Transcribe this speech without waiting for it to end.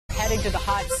heading to the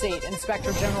hot seat. Inspector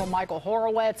General Michael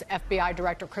Horowitz, FBI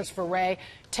Director Christopher Wray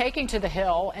taking to the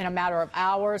Hill in a matter of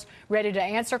hours, ready to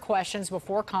answer questions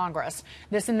before Congress.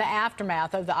 This in the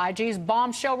aftermath of the IG's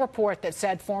bombshell report that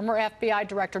said former FBI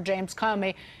Director James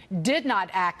Comey did not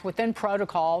act within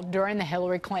protocol during the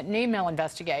Hillary Clinton email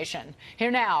investigation.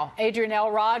 Here now, Adrienne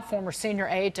Elrod, former senior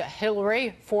aide to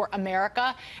Hillary for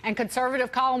America, and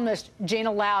conservative columnist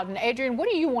Gina Loudon. Adrienne, what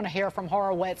do you want to hear from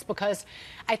Horowitz? Because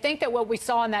I think that what we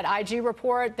saw in that IG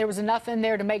report, there was enough in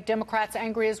there to make Democrats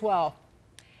angry as well.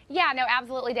 Yeah, no,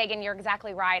 absolutely, Dagan. You're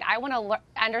exactly right. I want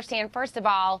to understand, first of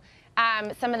all,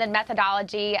 some of the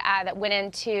methodology that went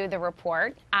into the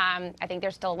report. I think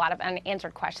there's still a lot of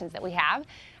unanswered questions that we have.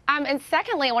 And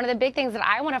secondly, one of the big things that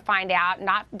I want to find out,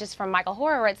 not just from Michael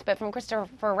Horowitz, but from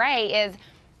Christopher Wray, is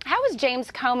how was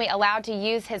James Comey allowed to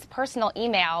use his personal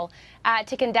email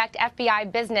to conduct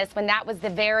FBI business when that was the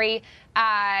very,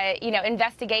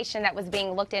 investigation that was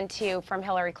being looked into from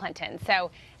Hillary Clinton?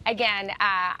 So, again,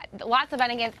 lots of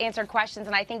unanswered questions,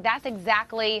 and I think that's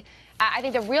exactly, I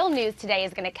think the real news today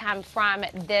is going to come from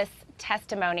this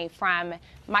testimony from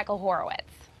Michael Horowitz.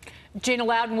 Gina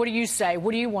Loudon, what do you say?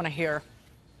 What do you want to hear?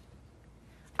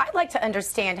 I'd like to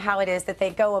understand how it is that they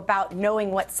go about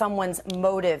knowing what someone's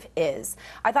motive is.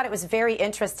 I thought it was very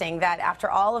interesting that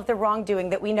after all of the wrongdoing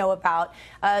that we know about,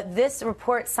 this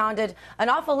report sounded an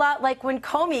awful lot like when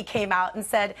Comey came out and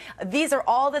said, these are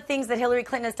all the things that Hillary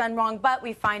Clinton has done wrong, but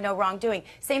we find no wrongdoing.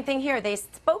 Same thing here. They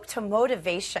spoke to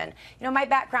motivation. You know, my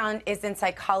background is in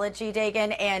psychology,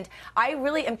 Dagan, and I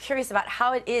really am curious about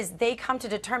how it is they come to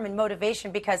determine motivation,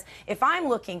 because if I'm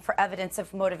looking for evidence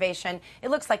of motivation,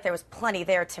 it looks like there was plenty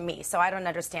there to me, so I don't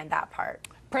understand that part.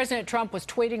 President Trump was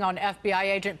tweeting on FBI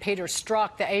agent Peter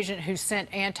Strzok, the agent who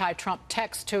sent anti-Trump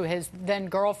texts to his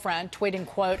then-girlfriend, tweeting,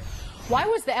 quote, "Why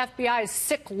was the FBI's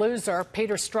sick loser,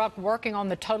 Peter Strzok, working on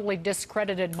the totally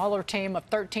discredited Mueller team of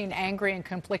 13 angry and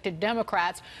conflicted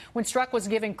Democrats when Strzok was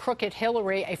giving crooked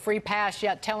Hillary a free pass,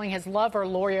 yet telling his lover,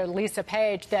 lawyer Lisa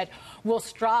Page, that we'll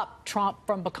stop Trump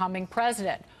from becoming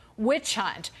president? Witch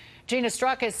hunt." Gina,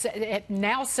 Strzok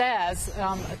now says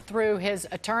through his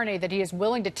attorney that he is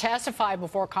willing to testify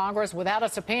before Congress without a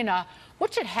subpoena.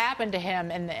 What should happen to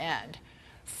him in the end?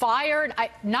 Fired?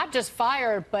 Not just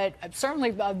fired, but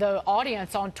certainly the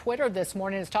audience on Twitter this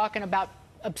morning is talking about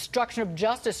obstruction of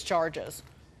justice charges.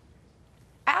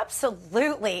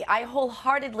 Absolutely. I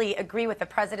wholeheartedly agree with the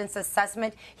president's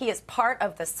assessment. He is part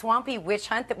of the swampy witch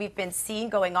hunt that we've been seeing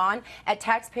going on at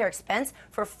taxpayer expense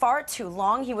for far too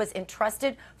long. He was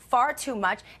entrusted far too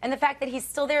much, and the fact that he's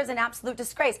still there is an absolute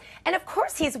disgrace. And of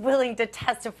course he's willing to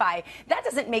testify. That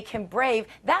doesn't make him brave.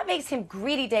 That makes him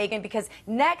greedy, Dagan, because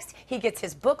next he gets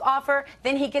his book offer,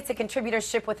 then he gets a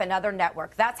contributorship with another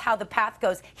network. That's how the path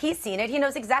goes. He's seen it. He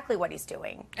knows exactly what he's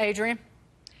doing. Adrienne?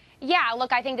 Yeah,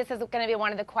 look, I think this is going to be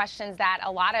one of the questions that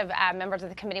a lot of members of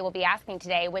the committee will be asking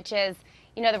today, which is,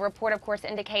 you know, the report, of course,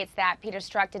 indicates that Peter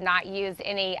Strzok did not use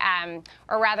any,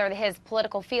 or rather his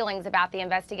political feelings about the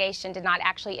investigation did not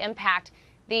actually impact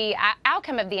the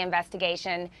outcome of the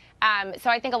investigation. So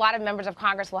I think a lot of members of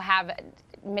Congress will have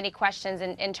many questions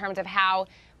in terms of how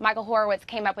Michael Horowitz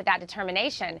came up with that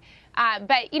determination.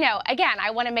 But, you know, again, I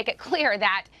want to make it clear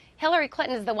that Hillary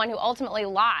Clinton is the one who ultimately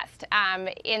lost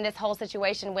in this whole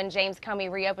situation when James Comey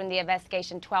reopened the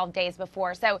investigation 12 days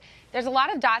before. So there's a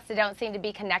lot of dots that don't seem to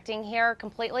be connecting here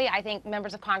completely. I think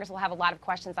members of Congress will have a lot of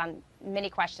questions on many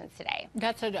questions today.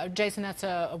 Jason, that's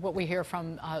what we hear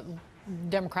from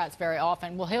Democrats very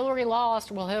often. Well, Hillary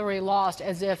lost. Well, Hillary lost,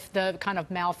 as if the kind of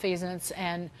malfeasance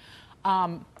and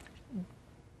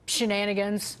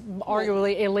shenanigans,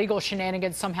 arguably illegal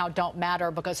shenanigans, somehow don't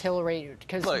matter because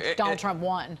Donald Trump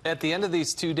won. At the end of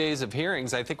these 2 days of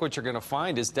hearings, I think what you're going to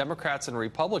find is Democrats and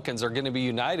Republicans are going to be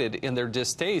united in their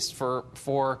distaste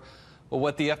for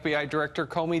what the FBI Director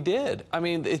Comey did. I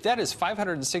mean, that is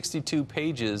 562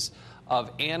 pages of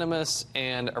animus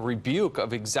and a rebuke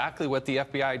of exactly what the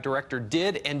FBI Director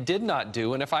did and did not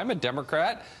do. And if I'm a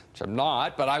Democrat, which I'm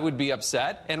not, but I would be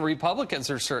upset, and Republicans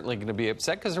are certainly going to be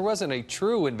upset because there wasn't a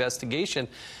true investigation.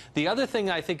 The other thing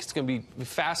I think is going to be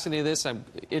fascinating, I'm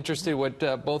interested in what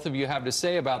both of you have to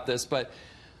say about this, but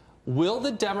will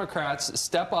the Democrats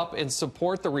step up and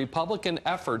support the Republican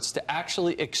efforts to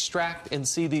actually extract and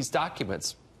see these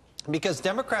documents? Because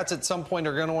Democrats at some point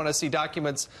are going to want to see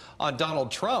documents on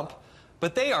Donald Trump,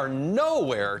 but they are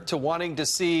nowhere to wanting to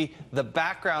see the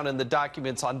background and the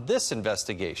documents on this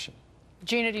investigation.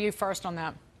 Gina, to you first on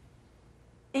that.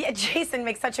 Yeah, Jason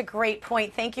makes such a great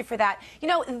point. Thank you for that. You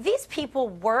know, these people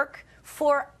work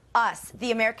for us,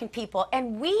 the American people,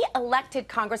 and we elected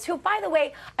Congress, who, by the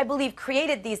way, I believe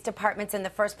created these departments in the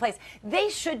first place. They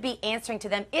should be answering to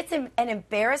them. It's an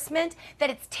embarrassment that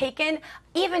it's taken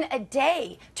even a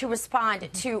day to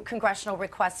respond to congressional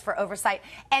requests for oversight.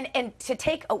 And to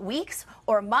take weeks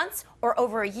or months or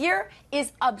over a year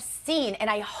is obscene. And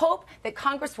I hope that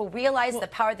Congress will realize the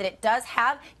power that it does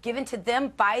have given to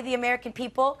them by the American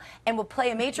people and will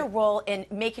play a major role in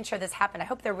making sure this happens. I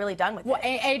hope they're really done with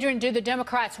it. Adrienne, do the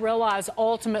Democrats realize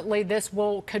ultimately this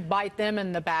could bite them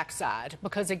in the backside?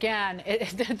 Because again,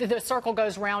 the circle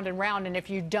goes round and round, and if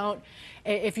you don't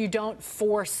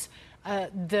force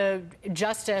the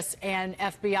Justice and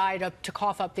FBI to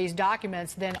cough up these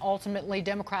documents, then ultimately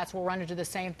Democrats will run into the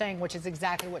same thing, which is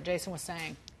exactly what Jason was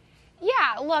saying.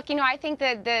 Yeah, look, I think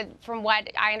that from what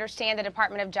I understand, the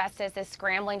Department of Justice is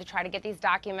scrambling to try to get these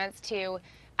documents to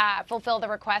fulfill the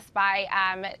request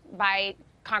by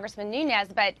Congressman Nunes.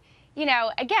 But,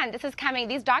 again,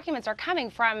 these documents are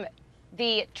coming from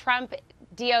the Trump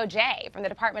DOJ, from the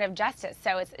Department of Justice.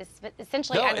 So it's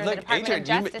essentially under the Department of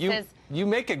Justice's... You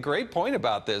make a great point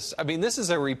about this. I mean, this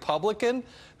is a Republican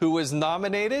who was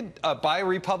nominated by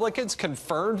Republicans,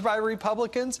 confirmed by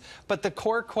Republicans. But the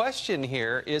core question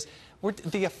here is,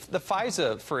 the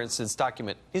FISA, for instance,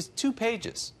 document is 2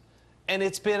 pages. And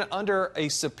it's been under a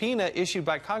subpoena issued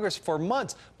by Congress for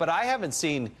months. But I haven't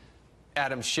seen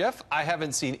Adam Schiff, I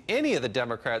haven't seen any of the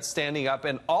Democrats standing up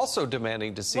and also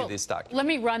demanding to see these documents. Let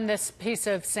me run this piece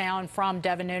of sound from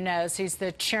Devin Nunes. He's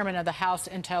the chairman of the House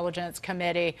Intelligence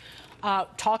Committee,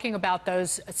 talking about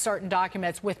those certain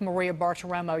documents with Maria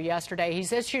Bartiromo yesterday.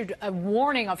 He's issued a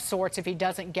warning of sorts if he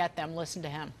doesn't get them. Listen to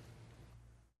him.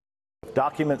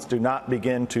 Documents do not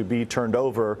begin to be turned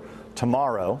over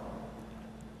tomorrow,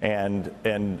 and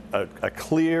a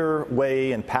clear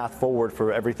way and path forward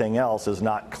for everything else is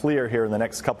not clear here in the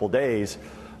next couple days.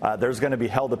 There's going to be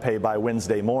hell to pay by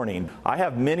Wednesday morning. I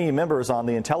have many members on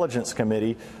the Intelligence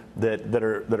Committee that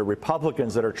are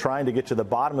Republicans that are trying to get to the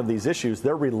bottom of these issues.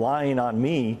 They're relying on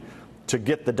me to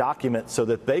get the documents so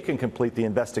that they can complete the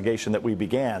investigation that we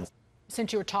began.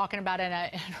 Since you were talking about it,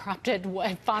 I interrupted.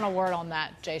 Final word on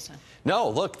that, Jason. No,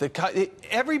 look,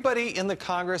 everybody in the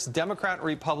Congress, Democrat and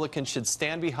Republican, should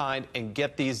stand behind and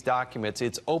get these documents.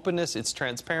 It's openness, it's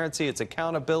transparency, it's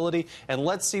accountability, and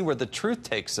let's see where the truth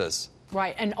takes us.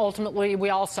 Right, and ultimately we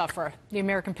all suffer, the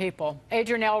American people.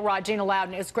 Adrienne Elrod, Gina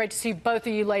Loudon, it's great to see both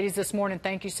of you ladies this morning.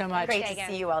 Thank you so much. Great to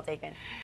see you all, Dagan.